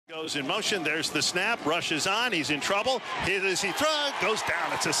Goes in motion. There's the snap. Rushes on. He's in trouble. Hit as he throws. Goes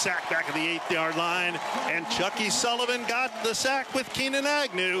down. It's a sack back at the 8-yard line. And Chucky Sullivan got the sack with Keenan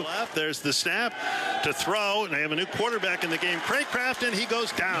Agnew. Left. There's the snap to throw. And they have a new quarterback in the game, Craycraft, and he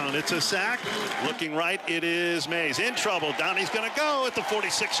goes down. It's a sack. Looking right, it is Mays. In trouble. Down he's going to go at the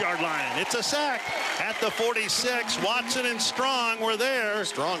 46-yard line. It's a sack at the 46. Watson and Strong were there.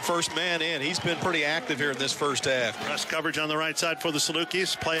 Strong first man in. He's been pretty active here in this first half. Press coverage on the right side for the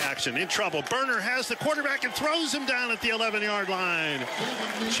Salukis. Play action. In trouble. Burner has the quarterback and throws him down at the 11-yard line.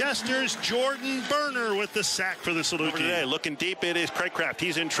 Chester's Jordan Burner with the sack for the Salukis. Today, looking deep, it is Craycraft.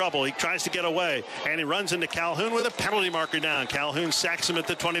 He's in trouble. He tries to get away, and he runs into Calhoun with a penalty marker down. Calhoun sacks him at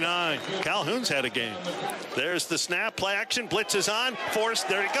the 29. Calhoun's had a game. There's the snap. Play action. Blitz is on. Forced.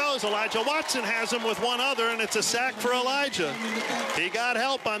 There he goes. Elijah Watson has him with one other, and it's a sack for Elijah. He got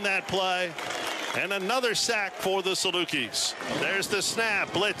help on that play. And another sack for the Salukis. There's the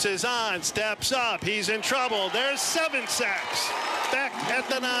snap. Blitz is on. Steps up. He's in trouble. There's 7 sacks. Back at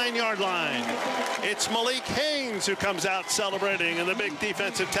the 9-yard line. It's Malik Haynes who comes out celebrating, and the big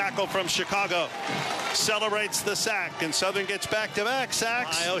defensive tackle from Chicago celebrates the sack, and Southern gets back-to-back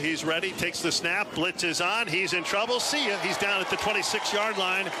sacks. He's ready. Takes the snap. Blitz is on. He's in trouble. See ya. He's down at the 26-yard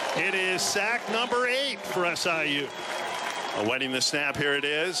line. It is sack number 8 for SIU. Awaiting the snap, here it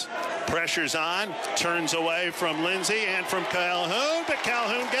is. Pressure's on, turns away from Lindsay and from Calhoun, but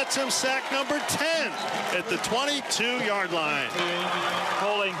Calhoun gets him sack number 10 at the 22-yard line.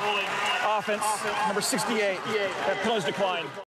 Holding offense, number 68. That penalty's declined.